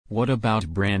What about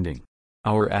branding?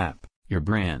 Our app, your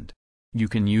brand. You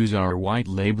can use our white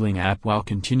labeling app while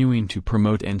continuing to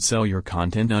promote and sell your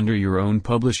content under your own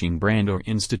publishing brand or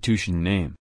institution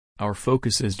name. Our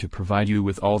focus is to provide you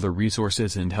with all the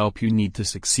resources and help you need to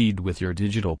succeed with your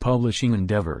digital publishing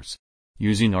endeavors.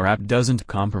 Using our app doesn't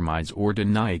compromise or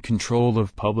deny control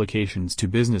of publications to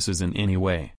businesses in any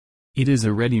way. It is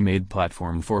a ready-made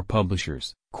platform for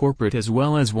publishers, corporate as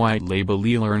well as white label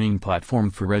e-learning platform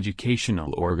for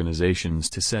educational organizations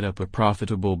to set up a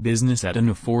profitable business at an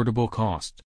affordable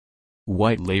cost.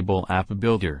 White Label App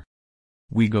Builder.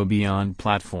 We go beyond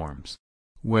platforms.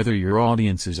 Whether your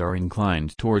audiences are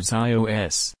inclined towards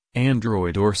iOS,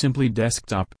 Android or simply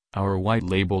desktop, our white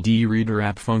label e-reader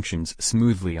app functions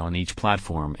smoothly on each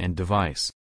platform and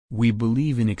device. We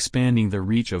believe in expanding the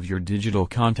reach of your digital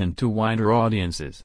content to wider audiences.